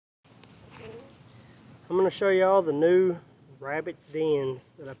I'm going to show you all the new rabbit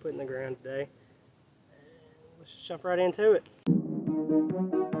dens that I put in the ground today. Let's just jump right into it.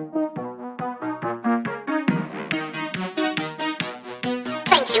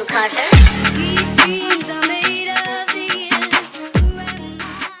 Thank you, Carter. Sweet dreams are made of these.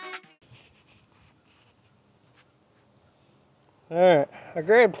 Alright,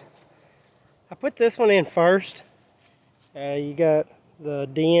 I put this one in first. You got the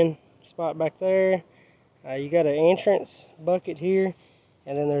den spot back there. You got an entrance bucket here,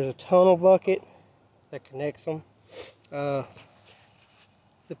 and then there's a tunnel bucket that connects them. The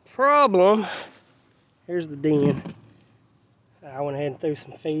problem, here's the den. I went ahead and threw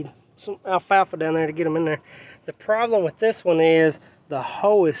some alfalfa down there to get them in there. The problem with this one is the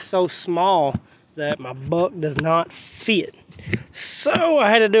hole is so small that my buck does not fit. So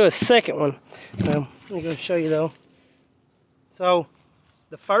I had to do a second one. Let me go show you though. So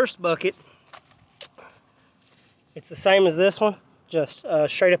the first bucket, it's the same as this one, just a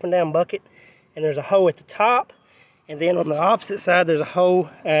straight up and down bucket. And there's a hole at the top. And then on the opposite side, there's a hole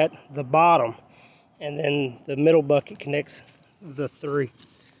at the bottom. And then the middle bucket connects the three,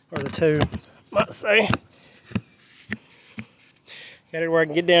 or the two, might say. Got it where I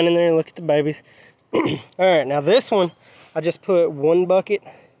can get down in there and look at the babies. Alright, now this one, I just put one bucket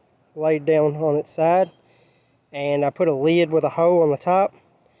laid down on its side. And I put a lid with a hole on the top.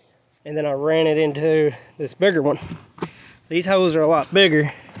 And then I ran it into this bigger one. These holes are a lot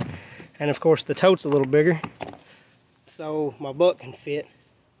bigger. And of course the tote's a little bigger. So my buck can fit.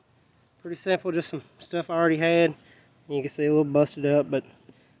 Pretty simple, just some stuff I already had. You can see a little busted up, but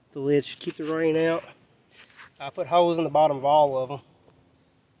the lid should keep the rain out. I put holes in the bottom of all of them.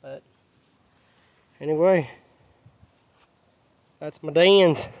 But anyway, that's my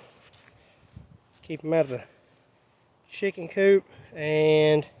dens. Keep them out of the chicken coop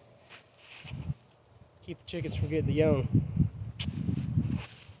and keep the chickens from getting the young.